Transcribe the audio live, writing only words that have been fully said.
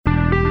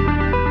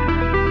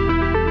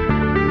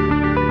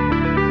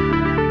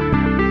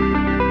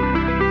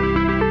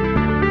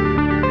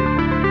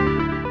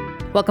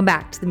Welcome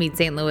back to the Meet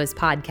St. Louis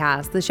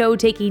podcast, the show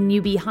taking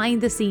you behind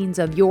the scenes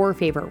of your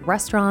favorite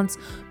restaurants,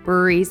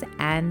 breweries,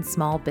 and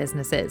small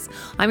businesses.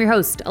 I'm your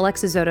host,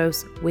 Alexis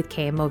Zotos with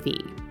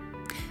KMOV.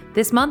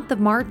 This month of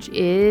March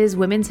is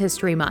Women's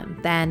History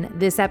Month, and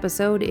this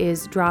episode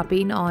is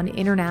dropping on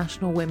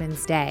International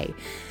Women's Day.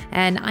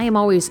 And I am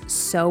always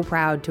so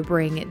proud to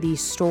bring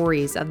these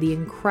stories of the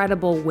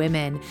incredible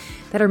women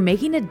that are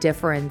making a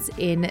difference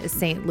in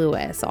St.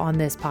 Louis on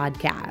this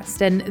podcast.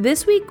 And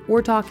this week,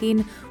 we're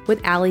talking with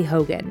Allie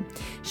Hogan.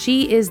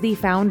 She is the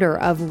founder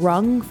of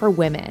Rung for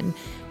Women,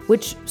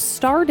 which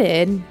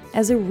started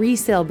as a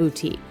resale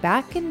boutique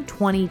back in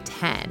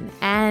 2010.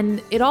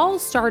 And it all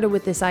started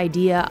with this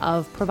idea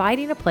of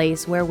providing a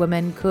place where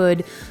women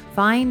could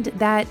find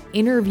that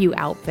interview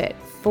outfit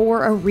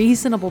for a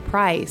reasonable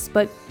price,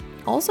 but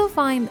also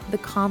find the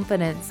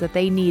confidence that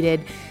they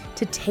needed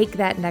to take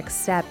that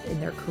next step in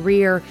their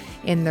career,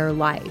 in their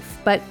life.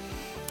 But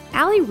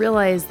Allie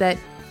realized that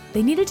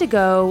they needed to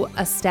go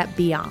a step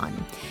beyond.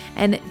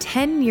 And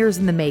 10 years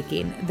in the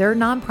making, their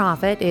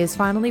nonprofit is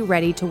finally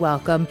ready to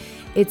welcome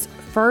its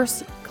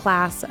first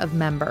class of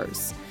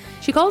members.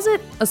 She calls it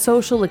a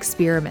social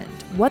experiment.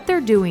 What they're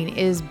doing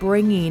is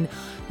bringing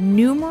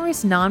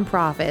numerous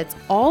nonprofits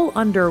all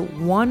under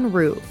one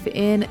roof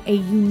in a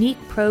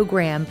unique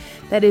program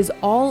that is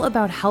all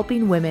about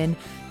helping women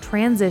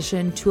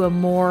transition to a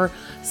more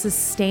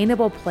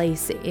sustainable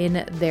place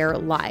in their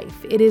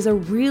life. It is a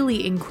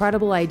really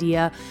incredible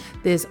idea.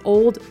 This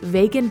old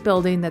vacant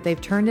building that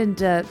they've turned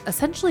into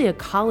essentially a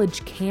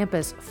college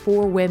campus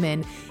for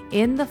women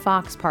in the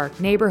Fox Park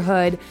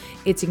neighborhood.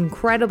 It's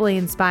incredibly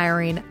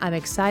inspiring. I'm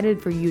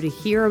excited for you to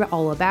hear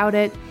all about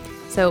it.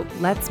 So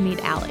let's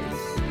meet Allie.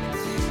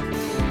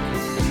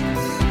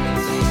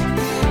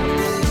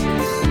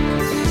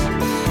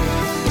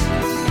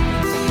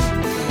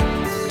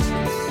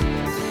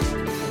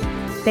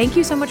 Thank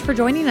you so much for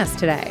joining us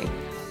today.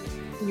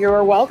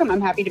 You're welcome. I'm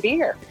happy to be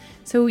here.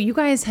 So you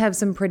guys have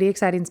some pretty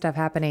exciting stuff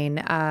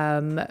happening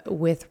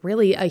with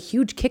really a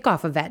huge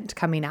kickoff event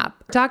coming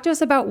up. Talk to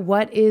us about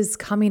what is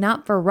coming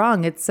up for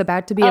Rung. It's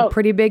about to be a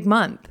pretty big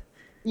month.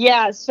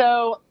 Yeah.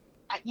 So,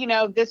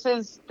 this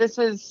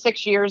is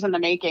 6 years in the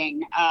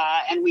making,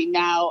 and we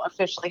now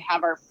officially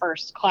have our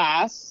first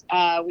class.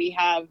 We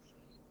have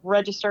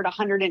registered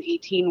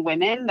 118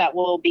 women that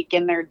will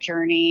begin their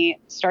journey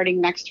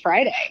starting next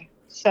Friday.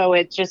 So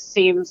it just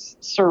seems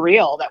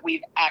surreal that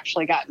we've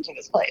actually gotten to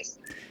this place.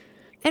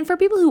 And for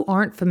people who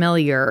aren't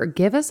familiar,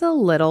 give us a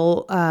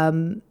little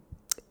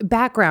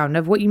background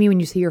of what you mean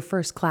when you say your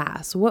first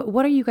class.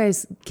 What are you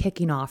guys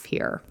kicking off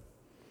here?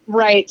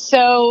 Right.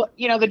 So,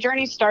 the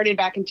journey started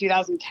back in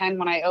 2010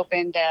 when I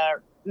opened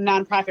a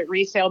nonprofit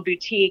resale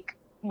boutique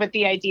with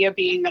the idea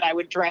being that I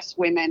would dress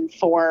women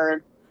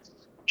for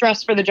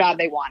the job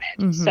they wanted.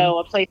 Mm-hmm. So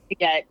a place to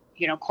get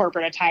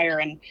corporate attire.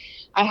 And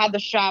I had the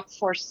shop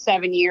for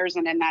 7 years.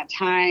 And in that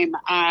time,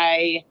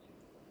 I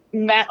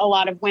met a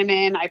lot of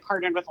women. I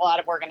partnered with a lot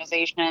of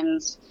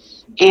organizations.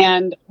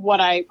 And what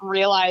I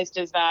realized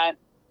is that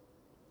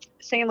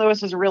St.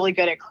 Louis is really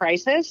good at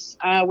crisis,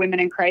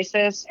 women in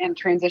crisis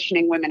and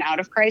transitioning women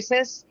out of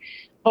crisis.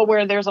 But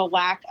where there's a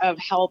lack of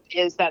help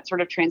is that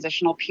sort of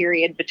transitional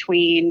period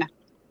between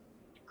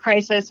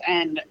crisis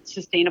and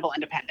sustainable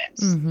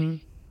independence. Mm-hmm.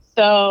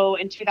 So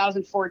in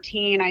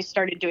 2014, I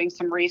started doing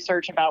some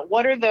research about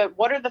what are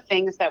the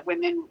things that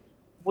women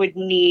would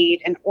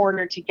need in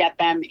order to get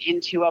them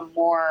into a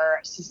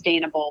more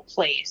sustainable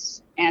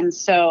place. And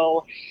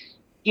so,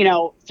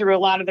 through a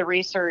lot of the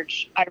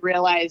research, I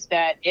realized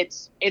that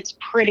it's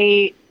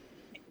pretty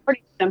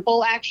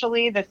simple,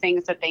 actually, the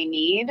things that they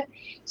need.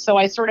 So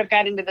I sort of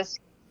got into this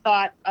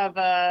thought of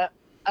a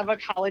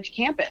college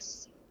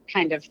campus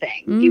kind of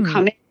thing. You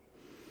come in.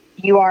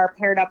 You are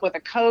paired up with a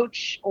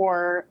coach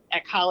or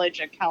at college,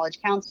 a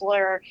college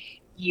counselor.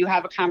 You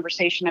have a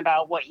conversation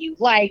about what you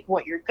like,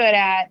 what you're good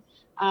at,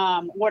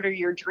 what are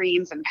your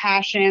dreams and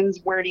passions,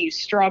 where do you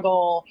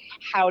struggle,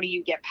 how do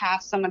you get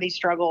past some of these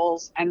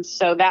struggles. And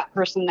so that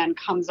person then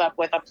comes up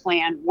with a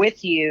plan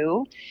with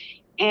you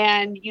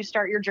and you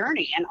start your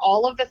journey. And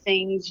all of the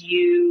things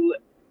you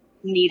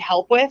need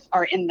help with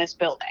are in this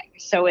building.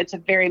 So it's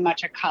very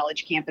much a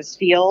college campus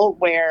feel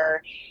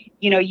where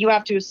you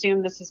have to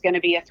assume this is going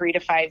to be a 3 to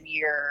 5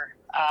 year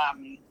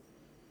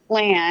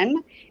plan.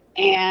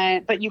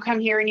 But you come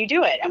here and you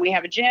do it. And we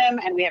have a gym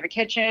and we have a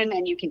kitchen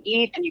and you can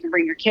eat and you can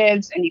bring your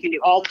kids and you can do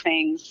all the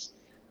things.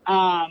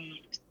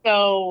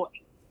 So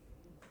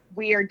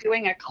we are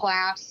doing a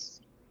class.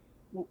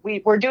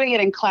 We're doing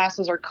it in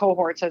classes or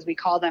cohorts, as we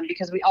call them,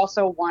 because we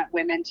also want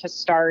women to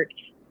start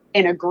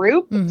in a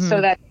group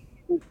so that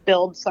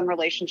build some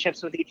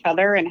relationships with each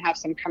other and have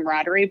some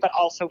camaraderie, but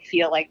also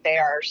feel like they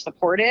are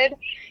supported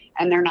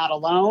and they're not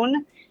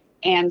alone.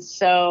 And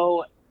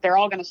so they're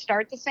all going to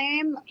start the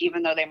same,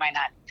 even though they might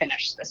not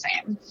finish the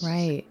same.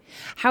 Right.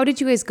 How did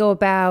you guys go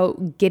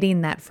about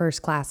getting that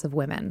first class of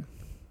women?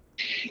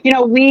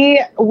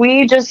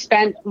 We just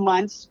spent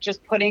months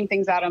just putting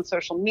things out on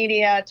social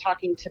media,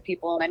 talking to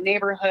people in the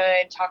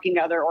neighborhood, talking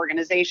to other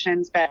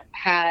organizations that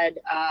had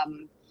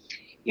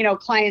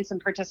clients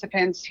and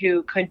participants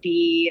who could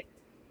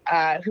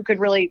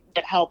really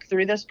get help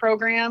through this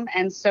program.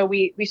 And so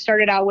we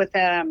started out with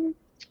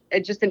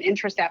just an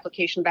interest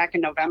application back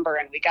in November,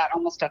 and we got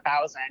almost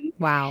 1,000.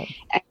 Wow.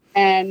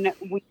 And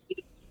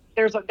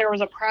there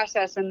was a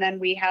process, and then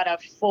we had a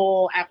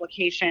full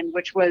application,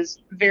 which was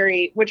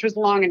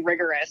long and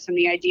rigorous. And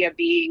the idea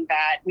being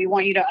that we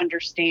want you to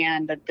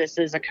understand that this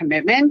is a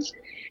commitment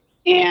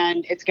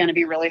and it's going to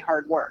be really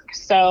hard work.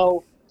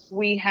 So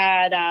we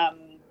had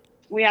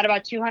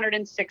about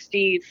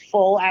 260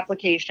 full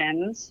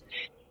applications.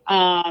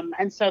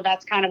 And so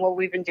that's kind of what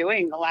we've been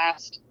doing the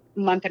last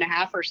month and a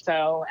half or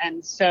so.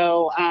 And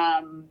so,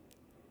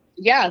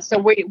 so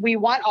we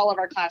want all of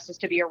our classes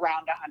to be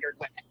around 100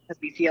 women, because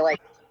we feel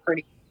like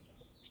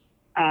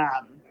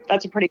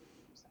that's a pretty good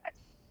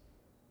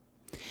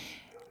size.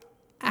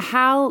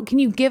 How can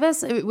you give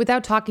us,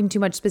 without talking too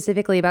much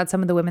specifically about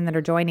some of the women that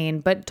are joining,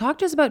 but talk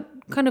to us about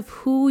kind of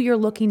who you're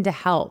looking to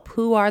help?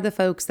 Who are the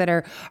folks that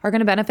are going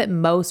to benefit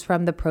most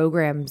from the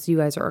programs you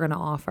guys are going to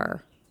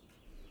offer?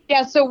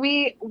 Yeah, so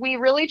we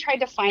really tried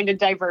to find a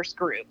diverse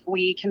group.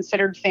 We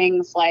considered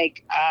things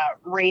like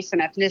race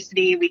and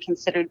ethnicity. We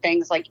considered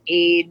things like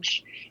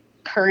age,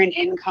 current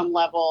income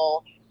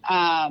level.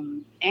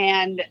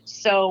 And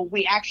so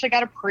we actually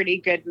got a pretty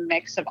good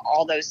mix of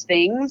all those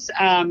things.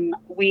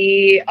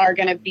 We are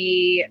going to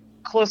be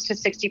close to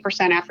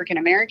 60% African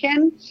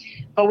American,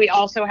 but we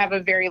also have a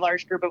very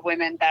large group of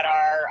women that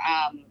are,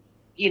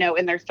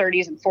 in their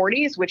 30s and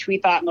 40s, which we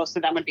thought most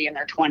of them would be in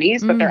their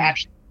 20s, but they're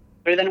actually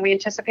older than we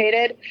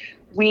anticipated.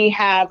 We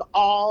have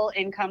all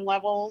income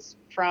levels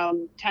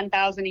from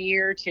 $10,000 a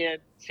year to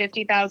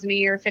 $50,000 a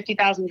year.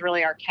 50,000 is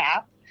really our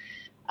cap.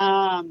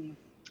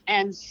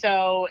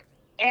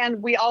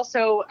 And we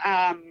also,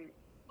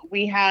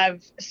 we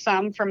have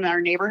some from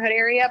our neighborhood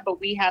area, but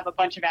we have a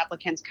bunch of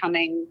applicants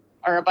coming,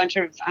 or a bunch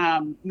of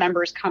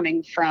members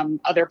coming from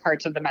other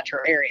parts of the metro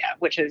area,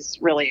 which is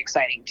really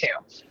exciting too.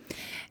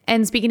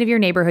 And speaking of your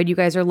neighborhood, you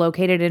guys are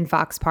located in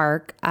Fox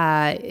Park.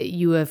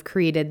 You have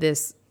created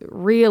this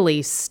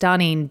really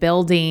stunning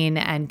building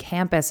and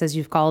campus, as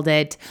you've called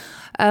it,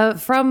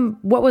 from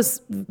what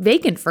was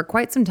vacant for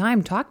quite some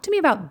time. Talk to me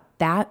about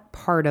that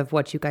part of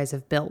what you guys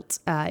have built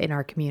in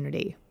our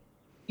community.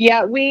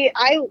 Yeah, we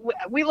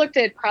looked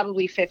at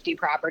probably 50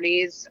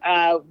 properties.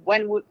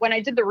 When I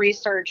did the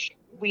research,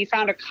 we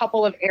found a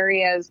couple of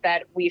areas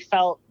that we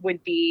felt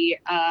would be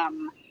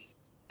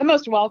the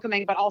most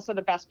welcoming, but also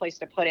the best place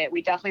to put it.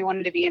 We definitely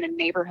wanted to be in a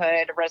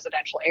neighborhood, a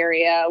residential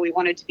area. We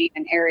wanted to be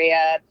in an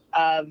area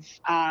of,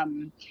 a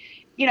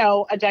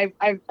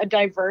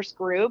diverse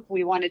group.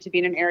 We wanted to be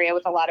in an area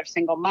with a lot of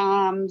single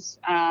moms.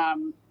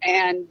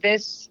 And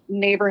this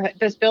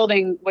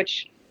building,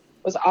 which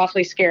was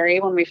awfully scary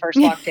when we first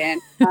walked in.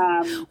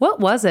 What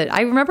was it?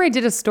 I remember I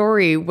did a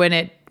story when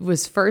it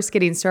was first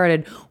getting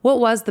started. What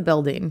was the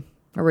building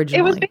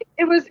originally?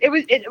 It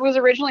was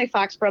originally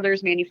Fox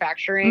Brothers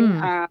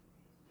Manufacturing.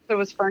 So it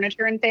was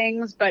furniture and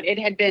things, but it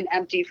had been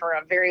empty for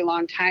a very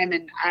long time.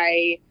 And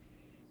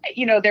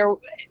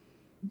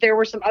there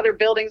were some other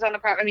buildings on the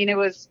property. I mean,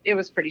 it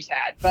was pretty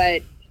sad,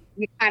 but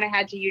you kind of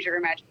had to use your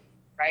imagination.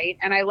 Right.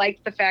 And I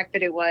liked the fact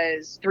that it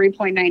was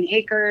 3.9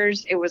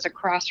 acres. It was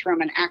across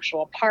from an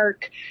actual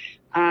park.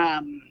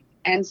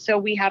 And so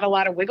we had a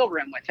lot of wiggle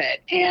room with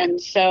it. And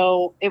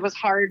so it was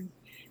hard,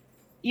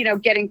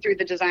 getting through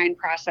the design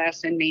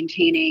process and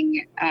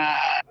maintaining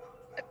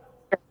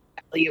the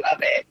value of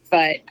it.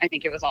 But I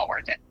think it was all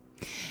worth it.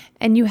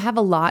 And you have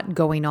a lot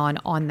going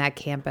on that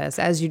campus.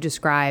 As you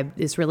described,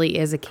 this really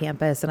is a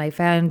campus. And I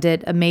found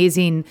it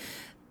amazing,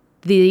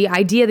 the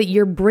idea that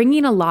you're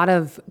bringing a lot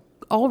of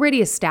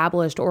already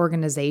established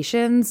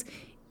organizations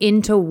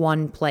into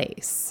one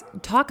place.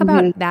 Talk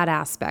about that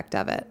aspect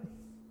of it.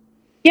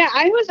 Yeah,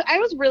 I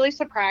was really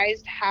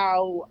surprised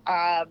how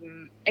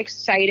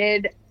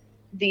excited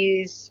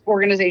these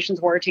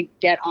organizations were to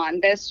get on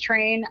this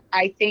train.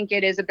 I think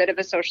it is a bit of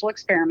a social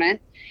experiment,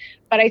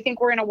 but I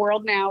think we're in a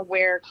world now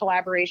where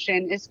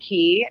collaboration is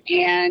key.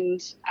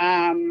 And,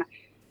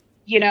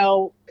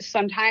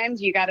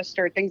 sometimes you got to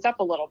stir things up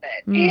a little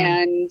bit.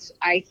 And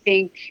I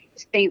think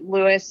St.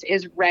 Louis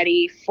is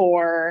ready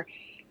for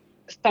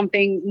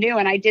something new.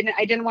 And I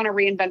didn't want to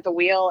reinvent the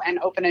wheel and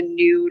open a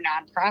new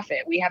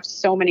nonprofit. We have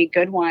so many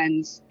good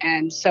ones.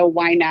 And so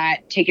why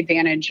not take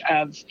advantage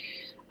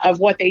of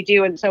what they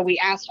do? And so we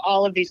asked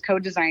all of these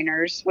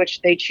co-designers,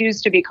 which they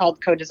choose to be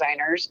called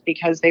co-designers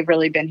because they've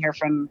really been here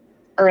from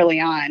early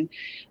on.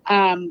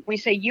 We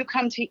say, you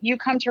come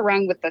to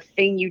run with the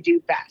thing you do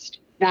best.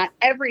 Not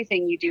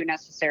everything you do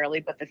necessarily,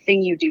 but the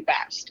thing you do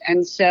best.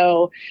 And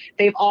so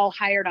they've all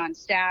hired on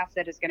staff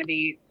that is going to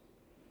be,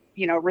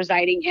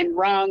 residing in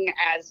Rung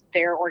as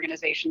their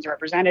organization's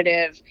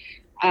representative.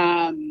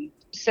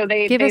 So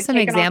give us some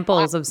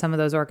examples of some of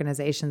those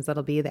organizations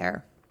that'll be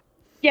there.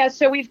 Yeah,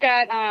 so we've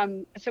got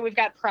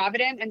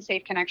Provident and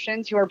Safe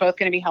Connections, who are both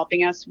going to be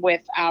helping us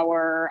with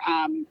our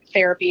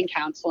therapy and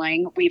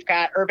counseling. We've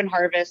got Urban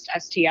Harvest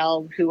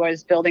STL, who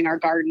is building our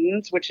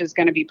gardens, which is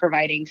going to be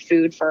providing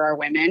food for our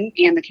women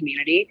and the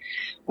community.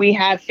 We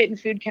have Fit and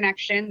Food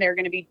Connection. They're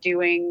going to be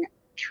doing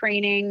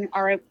training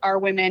our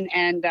women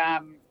and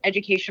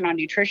education on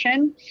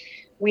nutrition.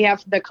 We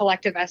have the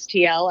Collective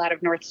STL out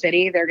of North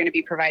City. They're going to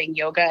be providing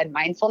yoga and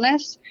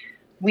mindfulness.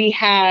 We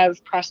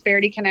have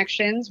Prosperity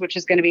Connections, which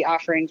is going to be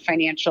offering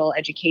financial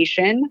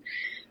education.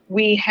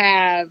 We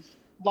have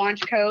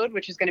Launch Code,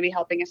 which is going to be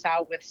helping us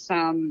out with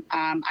some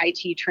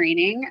IT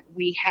training.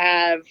 We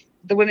have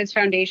the Women's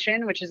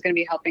Foundation, which is going to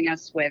be helping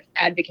us with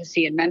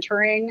advocacy and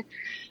mentoring.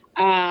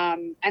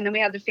 And then we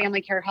have the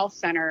Family Care Health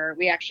Center.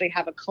 We actually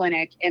have a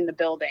clinic in the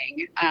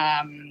building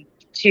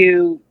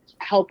to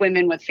help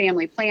women with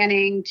family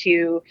planning,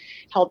 to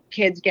help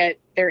kids get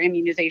their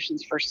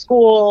immunizations for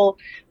school.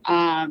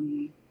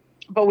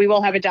 But we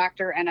will have a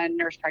doctor and a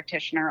nurse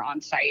practitioner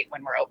on site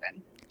when we're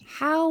open.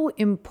 How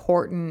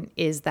important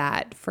is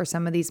that for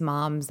some of these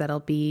moms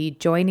that'll be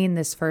joining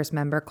this first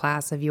member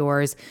class of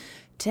yours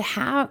to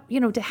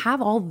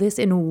have all this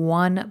in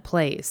one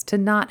place, to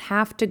not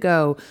have to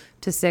go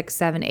to 6,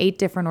 7, 8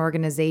 different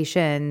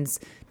organizations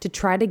to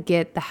try to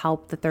get the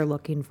help that they're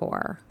looking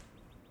for?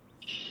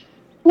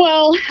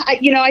 Well,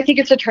 I think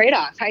it's a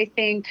trade-off. I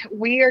think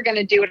we are going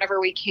to do whatever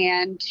we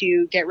can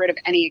to get rid of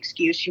any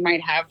excuse you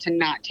might have to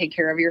not take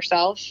care of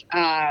yourself.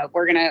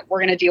 We're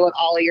gonna deal with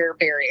all of your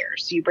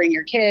barriers. You bring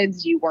your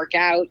kids, you work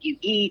out, you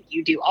eat,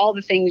 you do all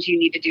the things you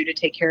need to do to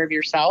take care of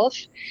yourself.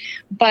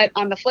 But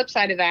on the flip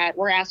side of that,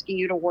 we're asking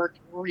you to work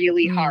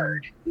really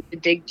hard, to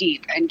dig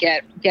deep and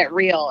get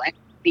real and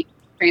be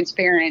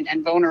transparent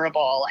and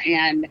vulnerable.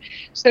 And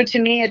so to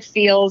me, it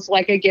feels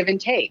like a give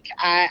and take.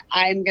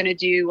 I'm going to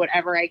do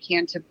whatever I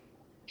can to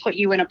put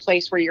you in a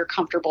place where you're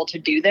comfortable to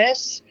do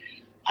this.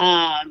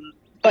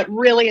 But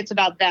really it's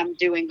about them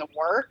doing the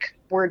work.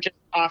 We're just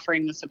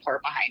offering the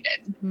support behind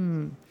it.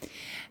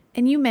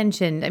 And you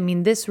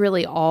mentioned, this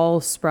really all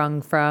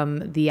sprung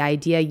from the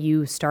idea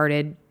you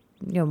started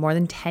more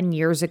than 10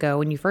 years ago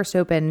when you first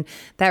opened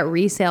that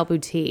resale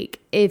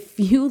boutique. If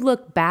you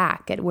look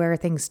back at where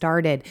things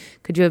started,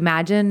 could you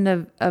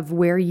imagine of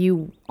where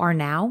you are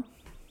now?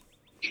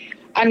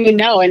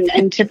 No.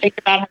 And to think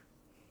about how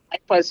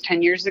life was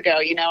 10 years ago,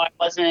 I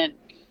wasn't,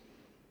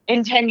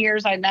 in 10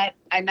 years, I met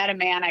a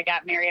man, I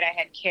got married, I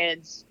had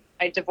kids,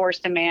 I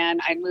divorced a man,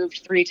 I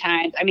moved 3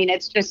 times.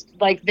 It's just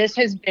like, this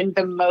has been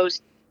the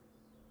most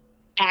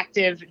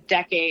active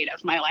decade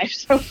of my life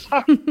so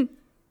far.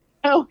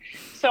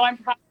 So I'm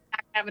probably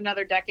not going to have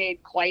another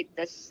decade quite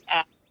this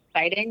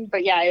exciting.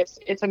 But yeah,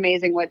 it's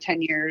amazing what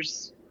 10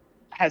 years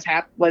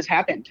was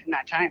happened in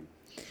that time.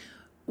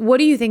 What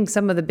do you think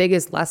some of the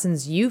biggest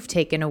lessons you've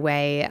taken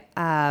away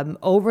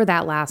over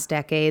that last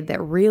decade that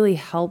really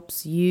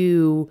helps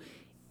you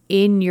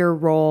in your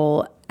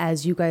role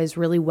as you guys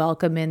really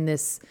welcome in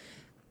this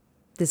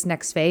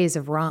next phase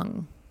of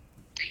Rung?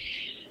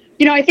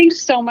 I think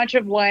so much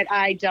of what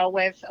I dealt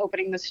with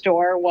opening the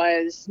store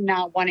was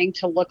not wanting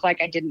to look like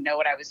I didn't know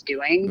what I was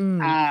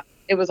doing.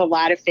 It was a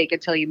lot of fake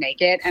it till you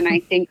make it. And I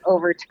think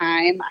over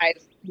time,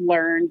 I've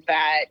learned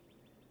that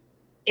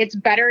it's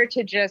better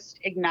to just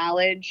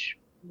acknowledge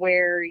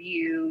where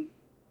you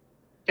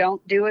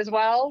don't do as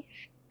well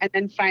and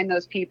then find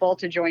those people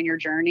to join your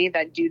journey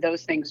that do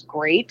those things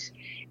great,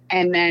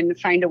 and then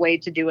find a way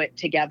to do it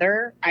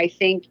together. I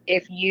think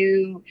it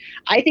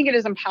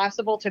is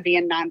impossible to be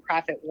in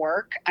nonprofit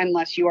work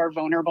unless you are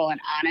vulnerable and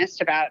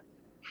honest about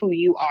who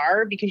you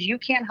are, because you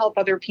can't help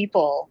other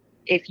people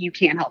if you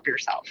can't help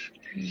yourself.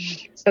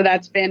 So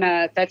that's been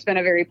a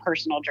very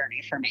personal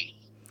journey for me.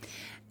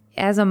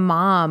 As a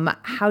mom,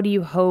 how do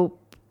you hope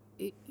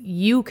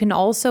you can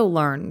also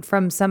learn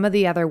from some of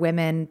the other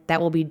women that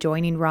will be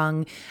joining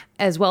Rung,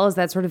 as well as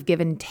that sort of give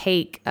and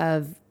take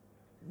of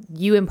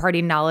you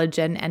imparting knowledge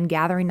and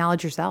gathering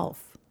knowledge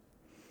yourself?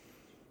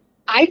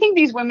 I think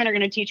these women are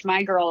going to teach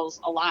my girls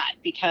a lot,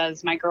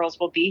 because my girls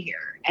will be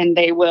here and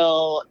they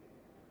will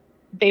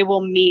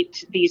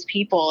meet these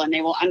people and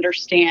they will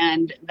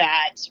understand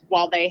that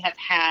while they have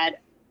had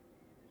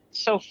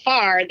so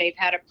far, they've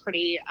had a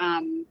pretty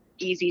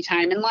easy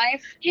time in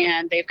life,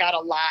 and they've got a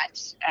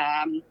lot.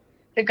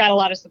 They've got a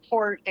lot of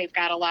support. They've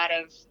got a lot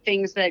of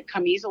things that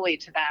come easily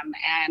to them.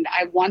 And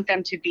I want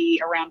them to be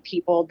around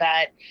people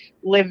that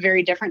live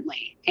very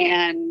differently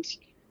and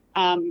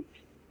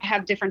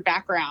have different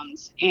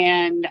backgrounds.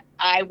 And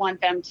I want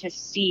them to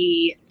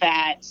see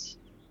that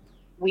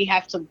we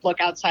have to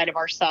look outside of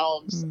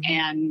ourselves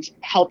and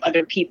help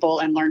other people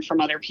and learn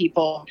from other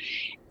people.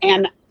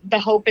 And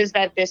the hope is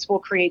that this will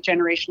create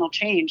generational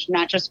change,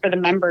 not just for the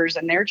members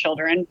and their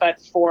children,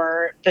 but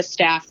for the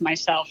staff,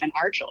 myself, and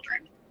our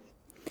children.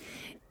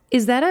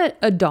 Is that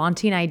a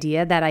daunting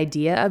idea, that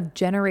idea of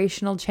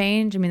generational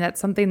change? That's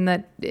something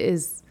that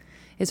is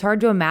hard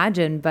to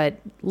imagine, but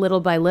little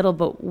by little,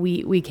 but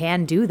we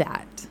can do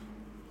that.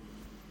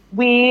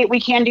 We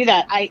can do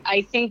that.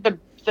 I think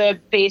the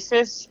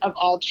basis of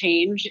all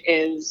change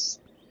is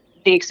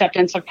the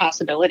acceptance of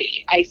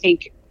possibility. I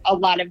think a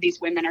lot of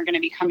these women are going to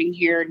be coming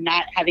here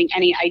not having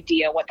any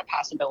idea what the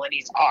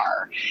possibilities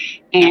are.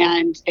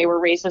 And they were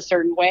raised a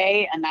certain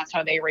way, and that's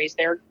how they raise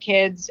their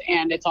kids.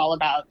 And it's all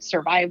about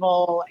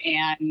survival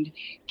and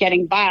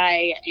getting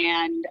by.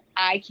 And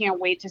I can't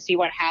wait to see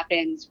what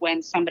happens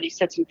when somebody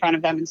sits in front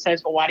of them and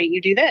says, well, why don't you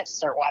do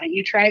this? Or why don't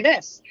you try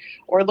this?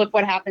 Or look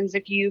what happens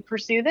if you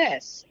pursue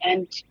this.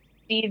 And to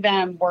see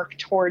them work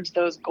towards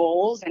those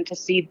goals and to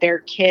see their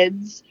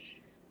kids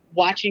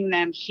watching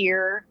them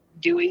here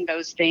doing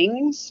those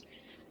things,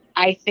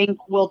 I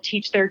think will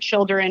teach their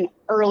children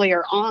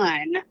earlier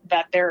on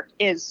that there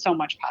is so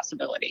much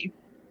possibility.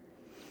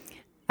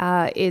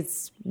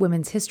 It's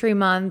Women's History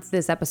Month.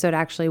 This episode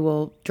actually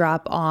will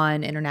drop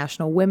on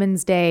International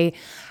Women's Day.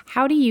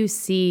 How do you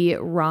see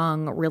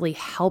Rung really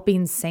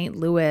helping St.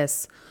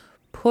 Louis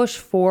push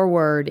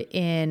forward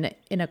in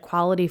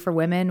inequality for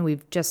women?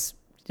 We've just,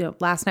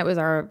 last night was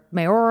our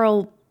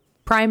mayoral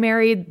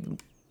primary.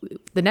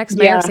 The next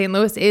mayor of St.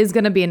 Louis is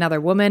going to be another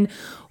woman.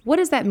 What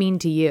does that mean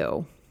to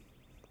you?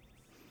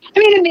 I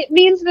mean, it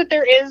means that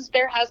there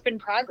has been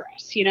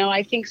progress.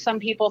 I think some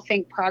people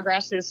think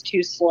progress is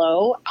too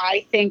slow.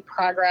 I think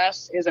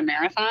progress is a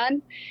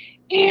marathon.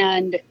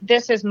 And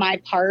this is my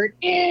part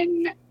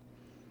in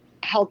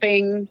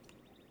helping,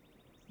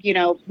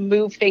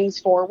 move things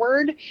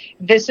forward.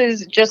 This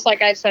is just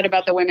like I've said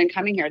about the women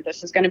coming here.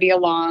 This is going to be a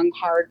long,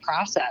 hard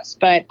process.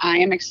 But I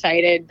am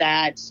excited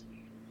that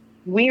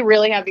we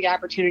really have the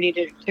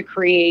opportunity to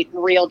create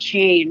real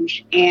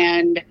change.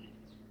 And,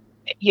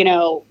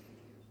 I'm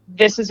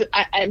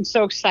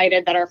so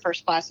excited that our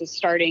first class is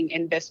starting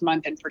in this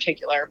month in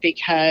particular,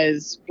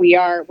 because we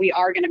are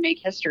going to make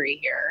history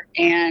here.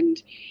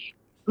 And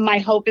my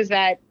hope is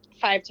that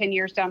 5-10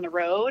 years down the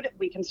road,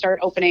 we can start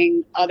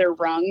opening other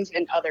rungs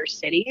in other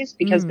cities,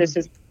 because this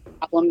is a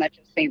problem that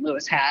just St.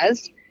 Louis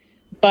has.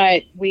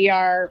 But we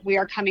are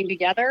coming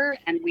together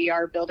and we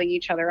are building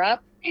each other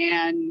up.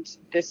 And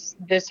this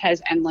has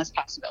endless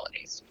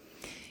possibilities.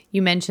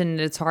 You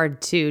mentioned it's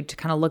hard to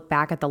kind of look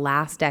back at the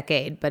last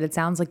decade, but it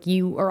sounds like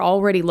you are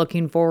already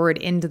looking forward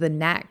into the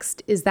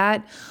next. Is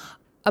that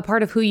a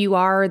part of who you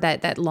are,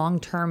 that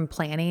long-term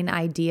planning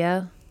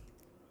idea?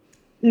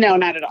 No,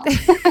 not at all.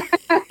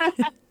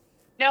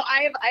 No,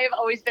 I have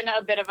always been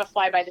a bit of a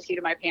fly by the seat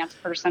of my pants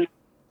person,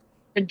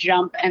 to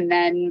jump and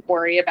then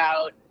worry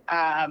about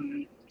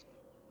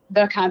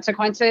the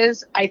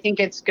consequences. I think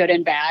it's good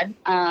and bad.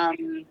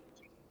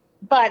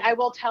 But I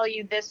will tell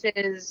you,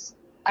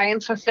 I am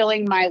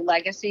fulfilling my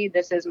legacy.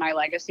 This is my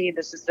legacy.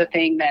 This is the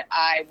thing that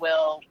I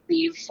will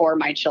leave for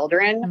my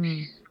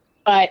children.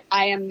 But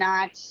I am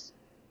not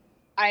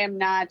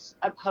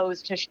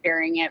opposed to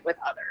sharing it with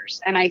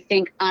others. And I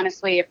think,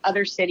 honestly, if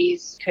other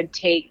cities could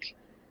take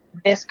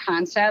this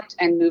concept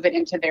and move it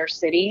into their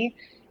city,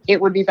 it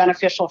would be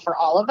beneficial for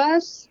all of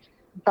us.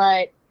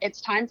 But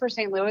it's time for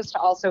St. Louis to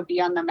also be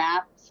on the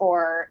map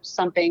for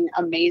something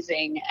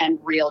amazing and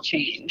real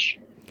change.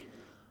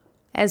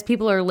 As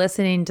people are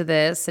listening to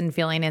this and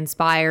feeling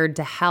inspired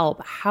to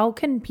help, how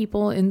can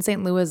people in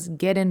St. Louis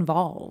get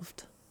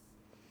involved?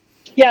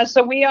 Yeah,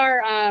 so we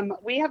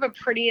have a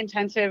pretty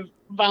intensive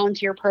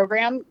volunteer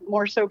program,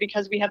 more so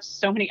because we have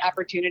so many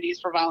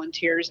opportunities for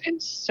volunteers in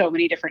so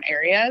many different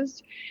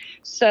areas.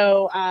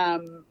 So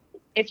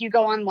if you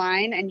go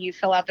online and you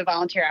fill out the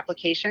volunteer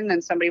application,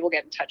 then somebody will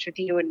get in touch with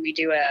you and we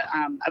do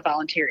a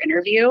volunteer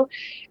interview,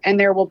 and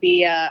there will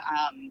be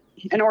an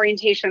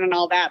orientation and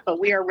all that. But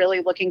we are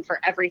really looking for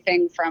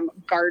everything from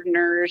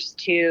gardeners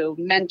to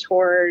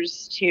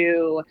mentors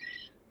to,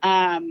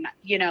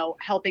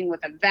 helping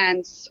with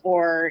events,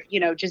 or,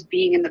 just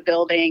being in the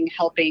building,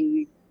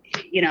 helping,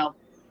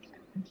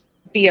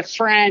 be a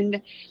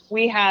friend.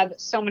 We have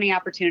so many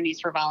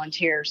opportunities for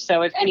volunteers.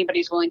 So if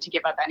anybody's willing to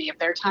give up any of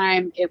their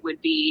time, it would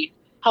be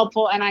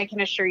helpful. And I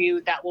can assure you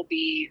that will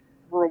be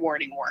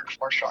rewarding work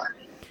for sure.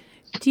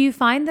 Do you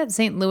find that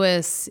St.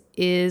 Louis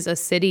is a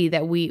city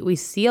that we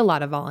see a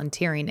lot of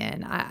volunteering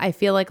in? I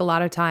feel like a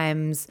lot of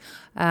times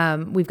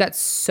we've got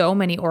so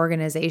many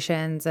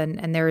organizations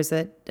and there's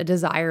a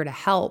desire to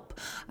help.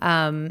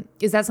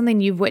 Is that something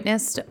you've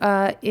witnessed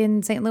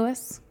in St.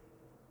 Louis?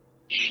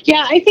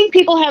 Yeah, I think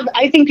people have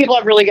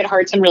really good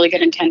hearts and really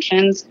good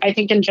intentions. I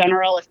think in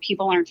general, if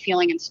people aren't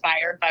feeling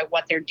inspired by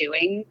what they're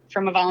doing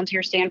from a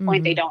volunteer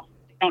standpoint, they don't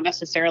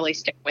necessarily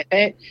stick with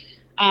it.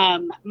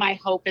 My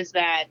hope is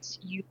that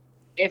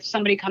if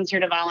somebody comes here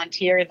to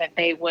volunteer, that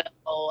they will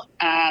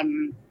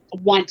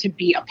want to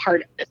be a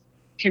part of this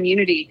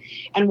community,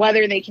 and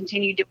whether they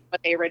continue doing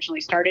what they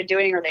originally started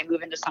doing or they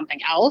move into something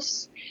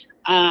else.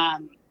 I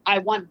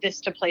want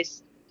this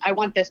place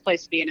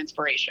to be an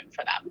inspiration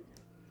for them.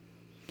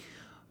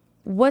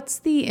 What's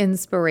the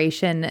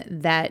inspiration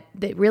that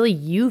really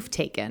you've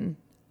taken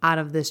out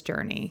of this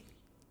journey?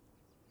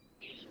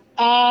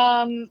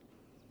 I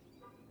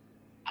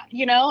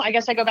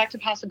guess I go back to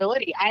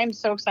possibility. I am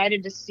so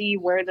excited to see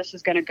where this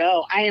is going to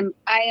go. I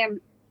am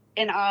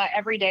in awe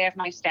every day of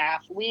my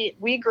staff.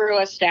 We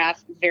grew a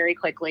staff very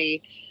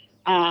quickly.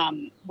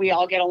 We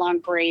all get along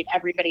great.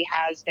 Everybody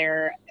has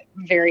their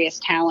various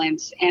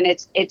talents, and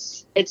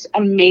it's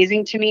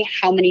amazing to me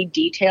how many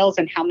details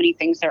and how many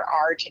things there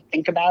are to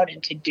think about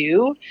and to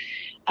do.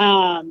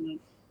 And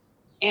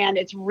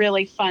it's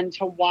really fun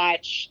to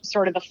watch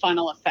sort of the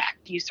funnel effect.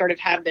 You sort of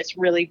have this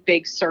really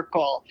big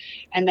circle,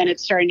 and then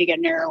it's starting to get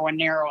narrow and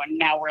narrow, and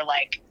now we're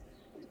like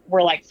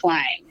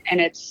flying,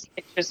 and it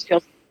just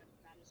feels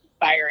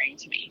inspiring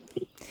to me.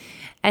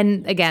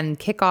 And again,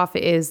 kickoff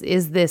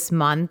is this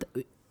month.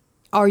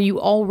 Are you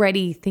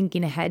already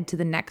thinking ahead to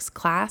the next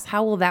class?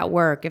 How will that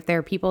work? If there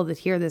are people that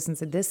hear this and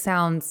said, this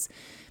sounds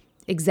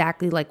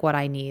exactly like what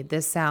I need.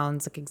 This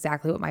sounds like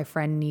exactly what my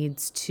friend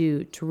needs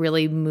to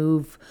really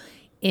move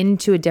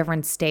into a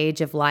different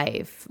stage of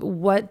life.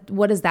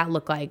 What does that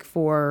look like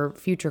for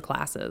future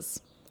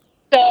classes?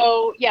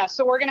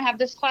 So we're going to have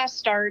this class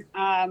start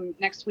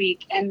next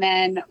week, and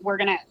then we're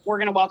going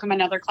to welcome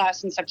another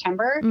class in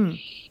September.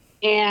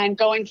 And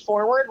going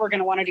forward, we're going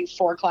to want to do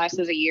 4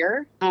 classes a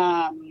year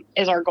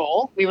is our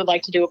goal. We would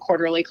like to do a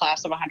quarterly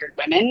class of 100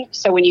 women.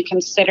 So when you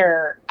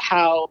consider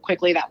how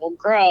quickly that will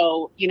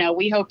grow,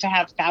 we hope to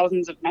have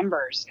thousands of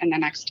members in the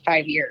next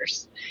 5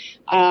 years.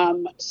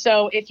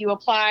 So if you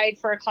applied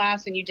for a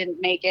class and you didn't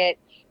make it,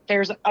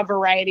 there's a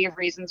variety of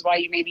reasons why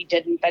you maybe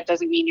didn't. That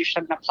doesn't mean you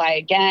shouldn't apply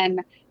again.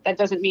 That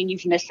doesn't mean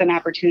you've missed an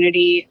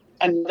opportunity.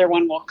 Another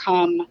one will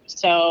come.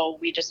 So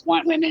we just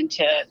want women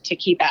to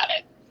keep at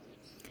it.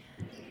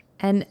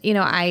 And,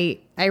 I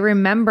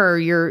remember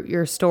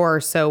your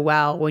store so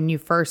well when you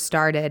first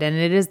started, and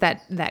it is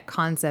that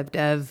concept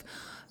of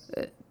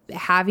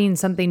having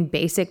something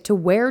basic to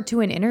wear to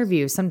an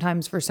interview.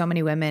 Sometimes for so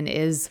many women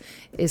is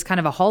kind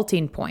of a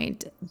halting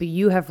point, but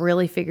you have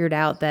really figured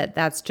out that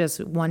that's just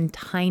one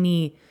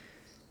tiny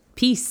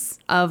piece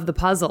of the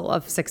puzzle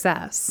of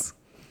success.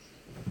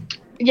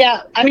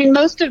 Yeah. I mean,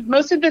 most of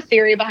the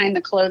theory behind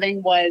the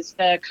clothing was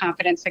the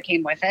confidence that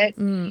came with it.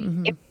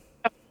 Mm-hmm. It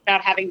was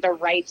about having the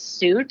right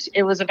suit.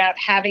 It was about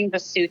having the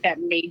suit that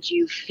made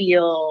you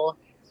feel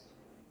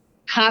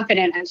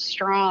confident and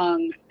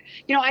strong.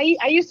 I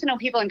used to know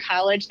people in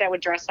college that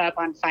would dress up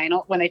on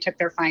when they took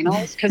their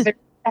finals, because there's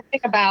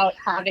something about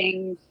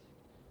having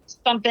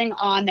something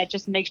on that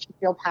just makes you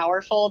feel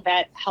powerful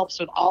that helps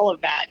with all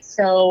of that.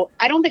 So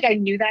I don't think I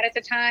knew that at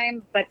the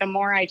time, but the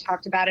more I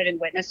talked about it and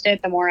witnessed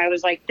it, the more I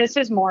was like, this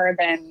is more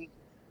than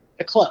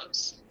the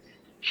clothes.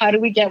 How do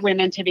we get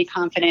women to be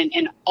confident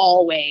in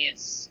all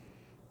ways,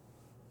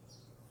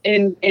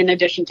 in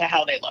addition to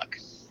how they look?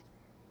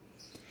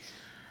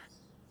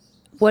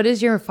 What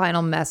is your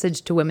final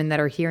message to women that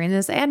are hearing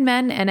this, and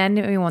men, and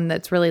anyone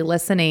that's really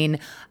listening,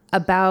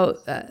 about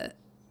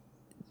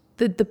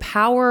the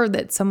power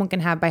that someone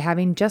can have by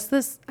having just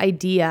this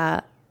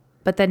idea,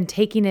 but then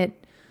taking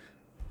it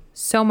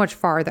so much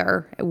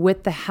farther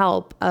with the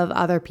help of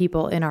other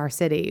people in our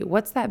city?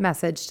 What's that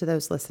message to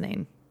those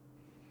listening?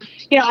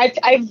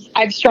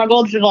 I've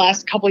struggled for the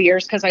last couple of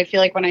years, because I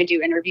feel like when I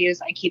do interviews,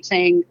 I keep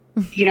saying,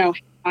 hang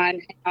on,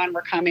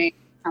 we're coming.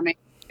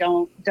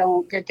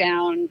 Don't get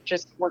down.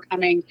 Just, we're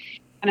coming.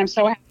 And I'm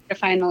so happy to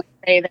finally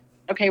say that,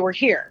 okay, we're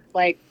here.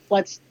 Like,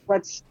 let's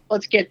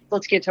get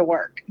to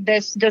work.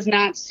 This was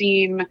not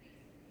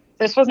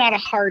a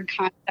hard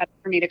concept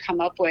for me to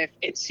come up with.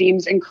 It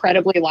seems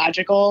incredibly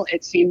logical.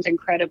 It seems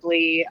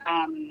incredibly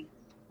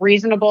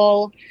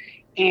reasonable.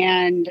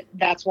 And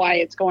that's why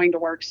it's going to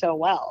work so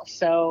well.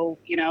 So,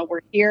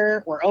 we're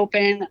here, we're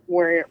open,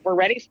 we're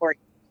ready for you.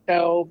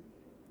 So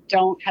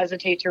don't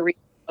hesitate to reach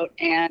out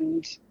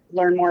and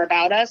learn more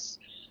about us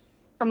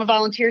from a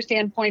volunteer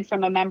standpoint,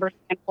 from a member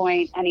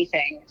standpoint,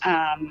 anything.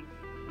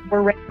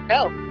 We're ready to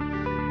go.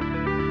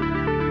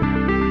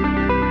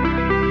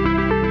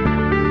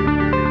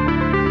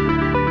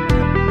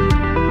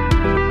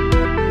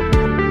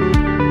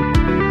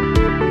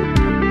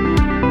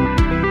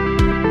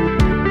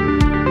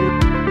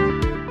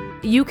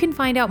 You can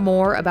find out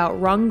more about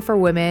Rung for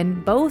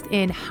Women, both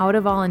in how to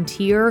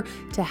volunteer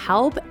to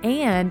help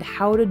and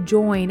how to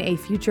join a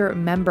future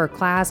member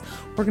class.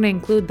 We're going to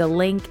include the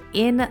link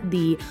in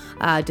the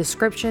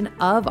description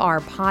of our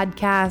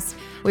podcast.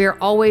 We are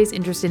always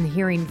interested in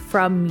hearing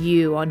from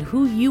you on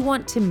who you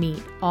want to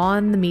meet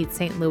on the Meet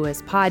St.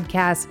 Louis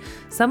podcast.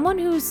 Someone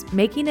who's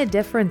making a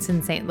difference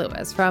in St.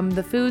 Louis, from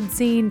the food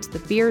scene to the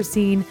beer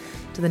scene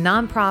to the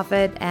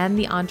nonprofit and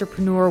the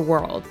entrepreneur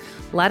world.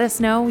 Let us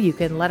know. You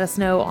can let us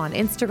know on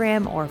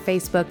Instagram or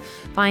Facebook.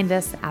 Find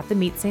us at the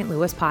Meet St.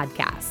 Louis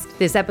podcast.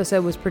 This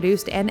episode was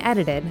produced and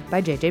edited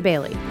by JJ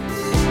Bailey.